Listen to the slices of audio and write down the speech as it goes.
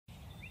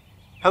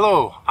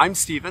Hello, I'm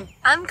Steven.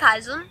 I'm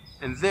Kaizun.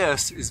 And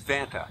this is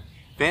Vanta.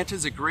 Vanta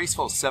is a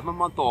graceful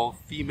 7-month-old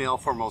female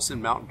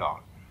Formosan Mountain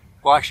Dog.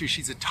 Well, actually,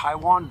 she's a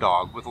Taiwan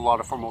dog with a lot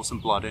of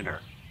Formosan blood in her.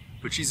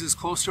 But she's as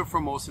close to a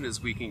Formosan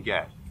as we can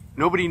get.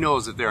 Nobody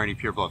knows if there are any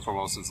pureblood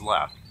Formosans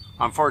left.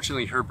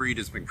 Unfortunately, her breed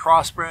has been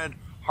crossbred,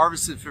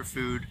 harvested for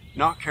food,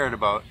 not cared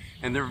about,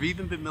 and there have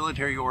even been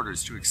military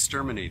orders to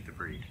exterminate the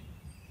breed.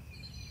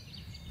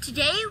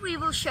 Today we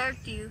will share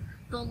with you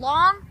the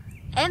long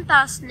and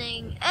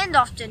fascinating and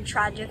often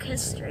tragic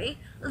history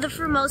of the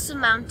Formosan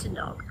Mountain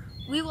Dog.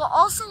 We will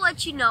also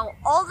let you know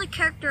all the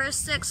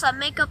characteristics that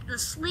make up the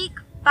sleek,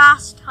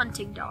 fast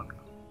hunting dog.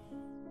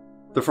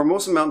 The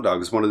Formosan Mountain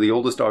Dog is one of the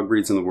oldest dog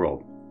breeds in the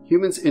world.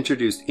 Humans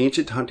introduced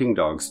ancient hunting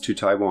dogs to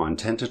Taiwan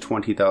 10 to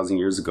 20,000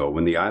 years ago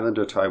when the island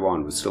of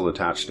Taiwan was still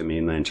attached to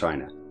mainland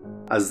China.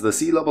 As the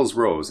sea levels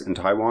rose and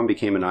Taiwan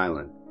became an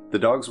island, the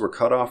dogs were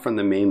cut off from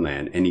the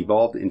mainland and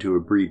evolved into a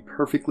breed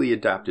perfectly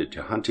adapted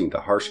to hunting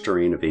the harsh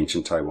terrain of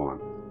ancient Taiwan.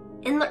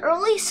 In the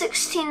early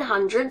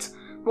 1600s,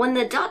 when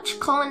the Dutch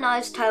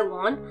colonized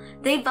Taiwan,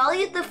 they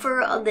valued the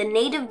fur of the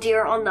native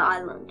deer on the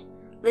island.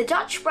 The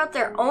Dutch brought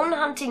their own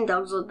hunting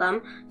dogs with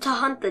them to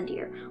hunt the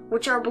deer,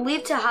 which are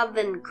believed to have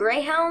been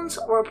greyhounds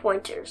or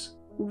pointers.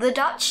 The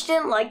Dutch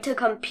didn't like to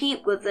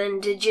compete with the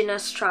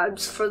indigenous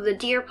tribes for the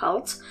deer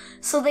pelts,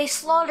 so they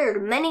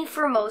slaughtered many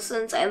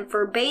Formosans and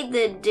forbade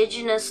the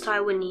indigenous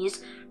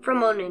Taiwanese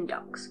from owning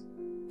dogs.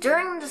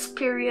 During this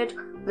period,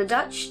 the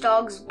Dutch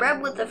dogs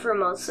bred with the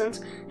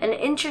Formosans and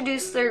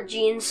introduced their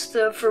genes to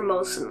the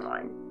Formosan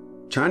line.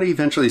 China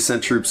eventually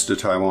sent troops to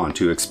Taiwan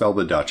to expel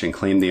the Dutch and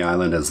claim the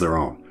island as their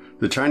own.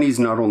 The Chinese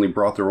not only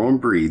brought their own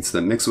breeds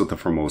that mix with the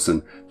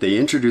Formosan, they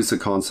introduced the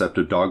concept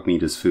of dog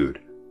meat as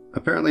food.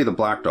 Apparently the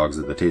black dogs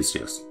are the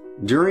tastiest.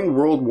 During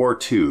World War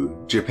II,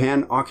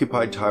 Japan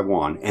occupied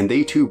Taiwan and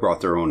they too brought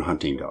their own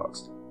hunting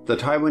dogs. The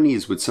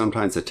Taiwanese would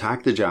sometimes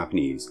attack the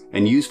Japanese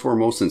and use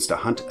Formosans to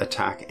hunt,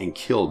 attack, and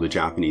kill the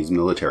Japanese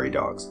military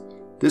dogs.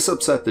 This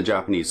upset the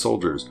Japanese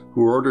soldiers,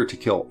 who were ordered to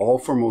kill all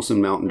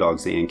Formosan mountain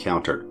dogs they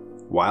encountered,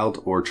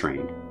 wild or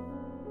trained.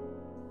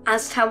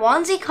 As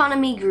Taiwan's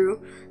economy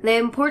grew, they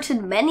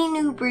imported many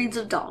new breeds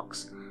of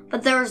dogs,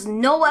 but there was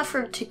no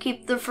effort to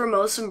keep the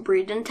Formosan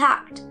breed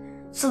intact.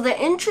 So they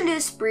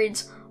introduced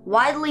breeds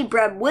widely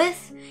bred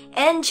with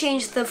and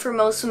changed the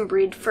Formosan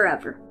breed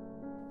forever.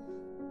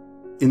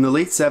 In the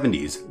late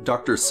 70s,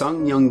 Dr.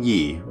 Sung Young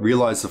Yi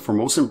realized the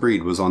Formosan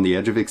breed was on the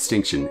edge of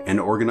extinction and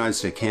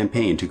organized a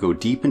campaign to go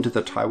deep into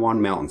the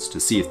Taiwan mountains to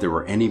see if there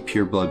were any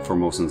pureblood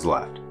Formosans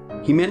left.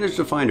 He managed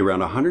to find around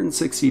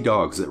 160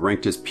 dogs that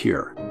ranked as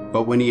pure,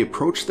 but when he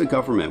approached the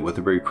government with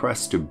a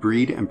request to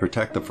breed and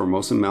protect the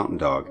Formosan Mountain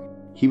Dog,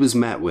 he was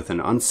met with an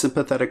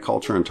unsympathetic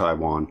culture in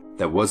Taiwan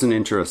that wasn't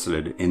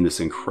interested in this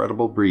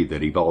incredible breed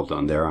that evolved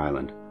on their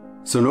island.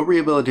 So no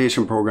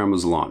rehabilitation program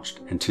was launched,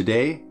 and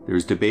today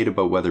there's debate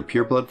about whether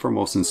pureblood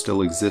Formosans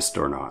still exist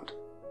or not.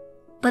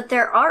 But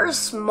there are a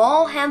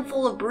small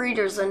handful of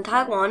breeders in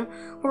Taiwan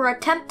who are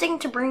attempting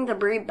to bring the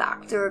breed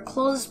back through a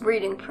closed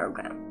breeding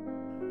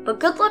program. But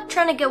good luck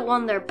trying to get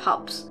one of their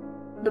pups.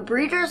 The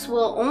breeders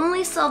will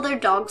only sell their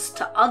dogs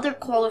to other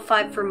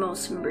qualified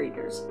Formosan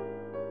breeders.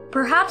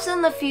 Perhaps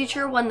in the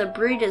future, when the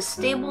breed is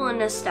stable and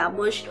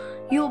established,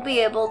 you will be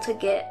able to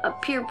get a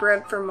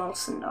purebred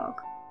Formosan dog.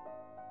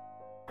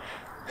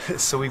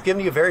 So we've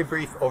given you a very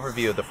brief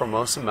overview of the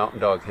Formosan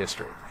Mountain Dog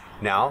history.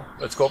 Now,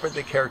 let's go over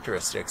the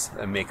characteristics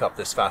that make up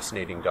this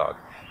fascinating dog.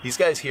 These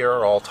guys here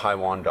are all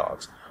Taiwan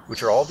dogs,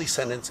 which are all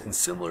descendants and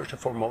similar to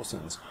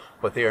Formosans,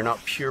 but they are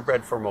not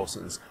purebred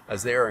Formosans,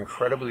 as they are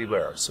incredibly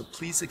rare, so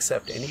please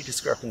accept any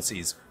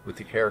discrepancies with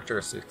the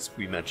characteristics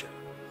we mentioned.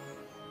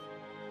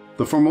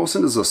 The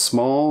Formosan is a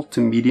small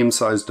to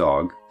medium-sized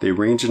dog. They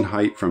range in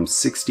height from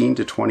 16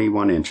 to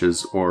 21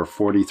 inches or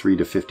 43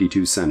 to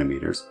 52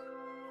 centimeters.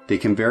 They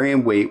can vary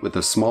in weight, with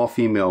a small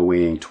female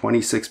weighing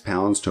 26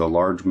 pounds to a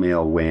large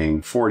male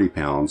weighing 40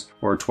 pounds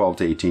or 12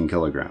 to 18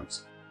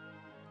 kilograms.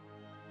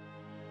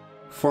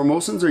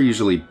 Formosans are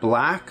usually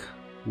black,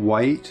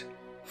 white,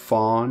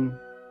 fawn,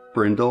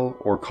 brindle,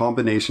 or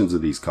combinations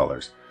of these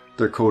colors.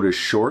 Their coat is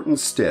short and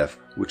stiff,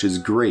 which is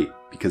great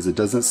because it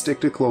doesn't stick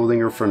to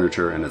clothing or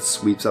furniture and it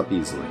sweeps up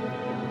easily.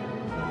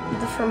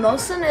 The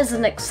Formosan is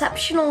an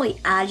exceptionally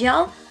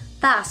agile,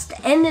 fast,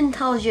 and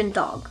intelligent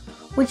dog,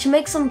 which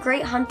makes them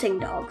great hunting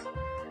dogs.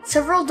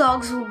 Several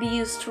dogs will be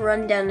used to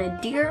run down a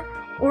deer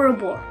or a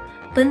boar,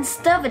 but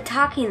instead of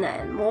attacking the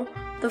animal,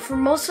 the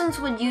Formosans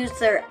would use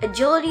their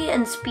agility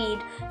and speed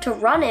to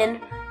run in,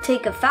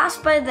 take a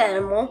fast bite of the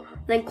animal,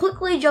 then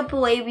quickly jump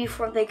away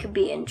before they could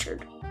be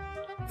injured.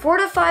 4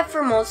 to 5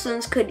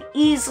 Formosans could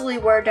easily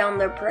wear down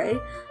their prey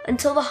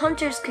until the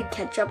hunters could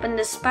catch up and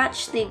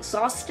dispatch the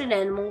exhausted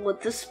animal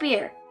with the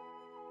spear.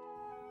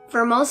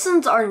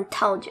 Formosans are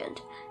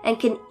intelligent and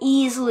can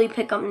easily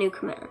pick up new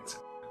commands,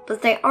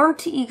 but they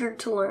aren't eager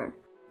to learn.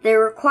 They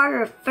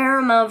require a fair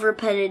amount of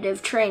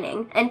repetitive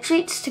training and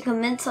treats to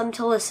convince them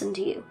to listen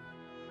to you.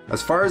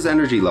 As far as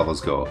energy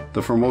levels go,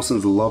 the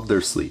Formosans love their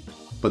sleep,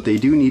 but they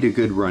do need a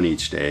good run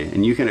each day,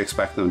 and you can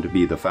expect them to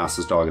be the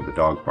fastest dog at the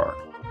dog park.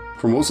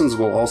 Formosans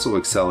will also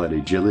excel at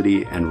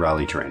agility and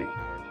rally training.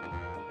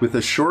 With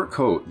a short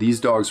coat, these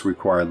dogs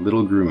require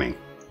little grooming.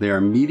 They are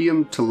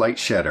medium to light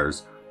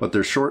shedders, but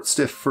their short,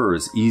 stiff fur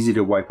is easy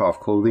to wipe off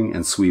clothing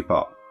and sweep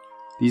up.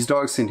 These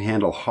dogs can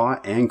handle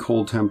hot and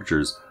cold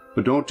temperatures,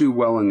 but don't do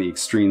well in the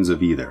extremes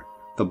of either.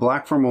 The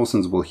black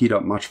Formosans will heat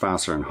up much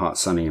faster in hot,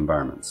 sunny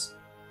environments.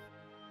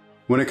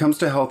 When it comes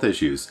to health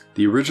issues,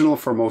 the original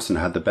Formosan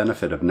had the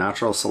benefit of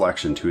natural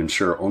selection to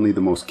ensure only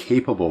the most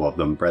capable of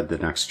them bred the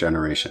next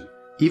generation.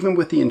 Even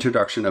with the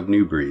introduction of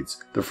new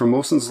breeds, the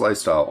Formosan's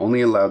lifestyle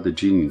only allowed the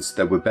genes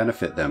that would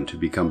benefit them to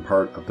become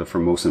part of the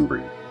Formosan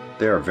breed.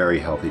 They are very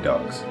healthy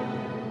dogs.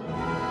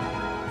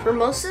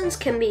 Formosans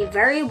can be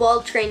very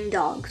well-trained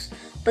dogs,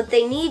 but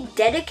they need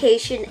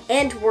dedication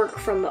and work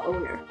from the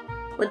owner.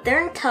 With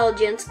their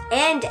intelligence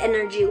and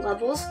energy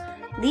levels,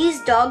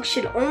 these dogs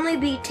should only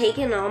be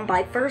taken on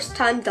by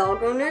first-time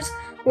dog owners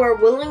who are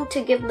willing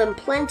to give them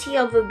plenty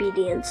of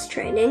obedience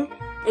training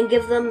and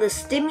give them the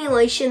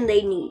stimulation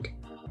they need.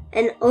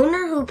 An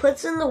owner who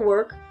puts in the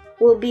work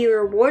will be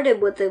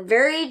rewarded with a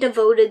very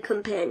devoted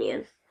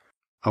companion.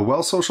 A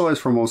well-socialized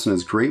Formosan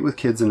is great with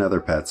kids and other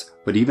pets,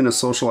 but even a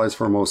socialized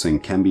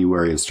Formosan can be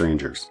wary of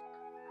strangers.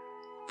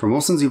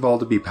 Formosans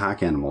evolved to be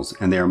pack animals,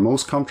 and they are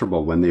most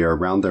comfortable when they are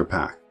around their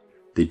pack.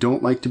 They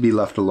don't like to be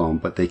left alone,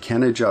 but they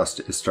can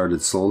adjust if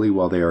started slowly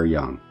while they are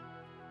young.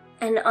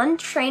 An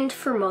untrained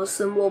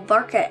Formosan will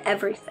bark at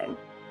everything,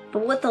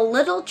 but with a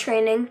little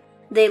training,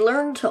 they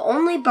learn to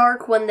only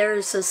bark when there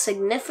is a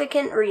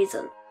significant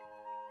reason.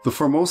 The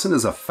Formosan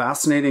is a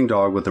fascinating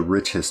dog with a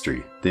rich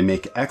history. They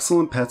make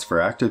excellent pets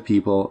for active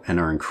people and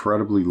are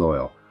incredibly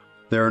loyal.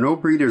 There are no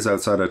breeders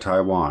outside of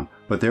Taiwan,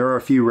 but there are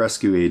a few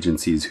rescue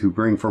agencies who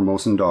bring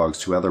Formosan dogs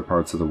to other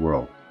parts of the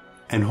world.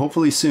 And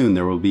hopefully soon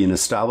there will be an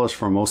established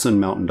Formosan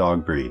Mountain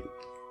Dog breed.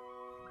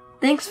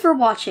 Thanks for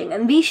watching,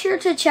 and be sure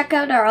to check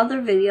out our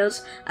other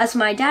videos as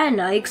my dad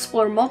and I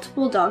explore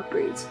multiple dog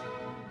breeds.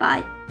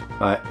 Bye.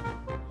 Bye.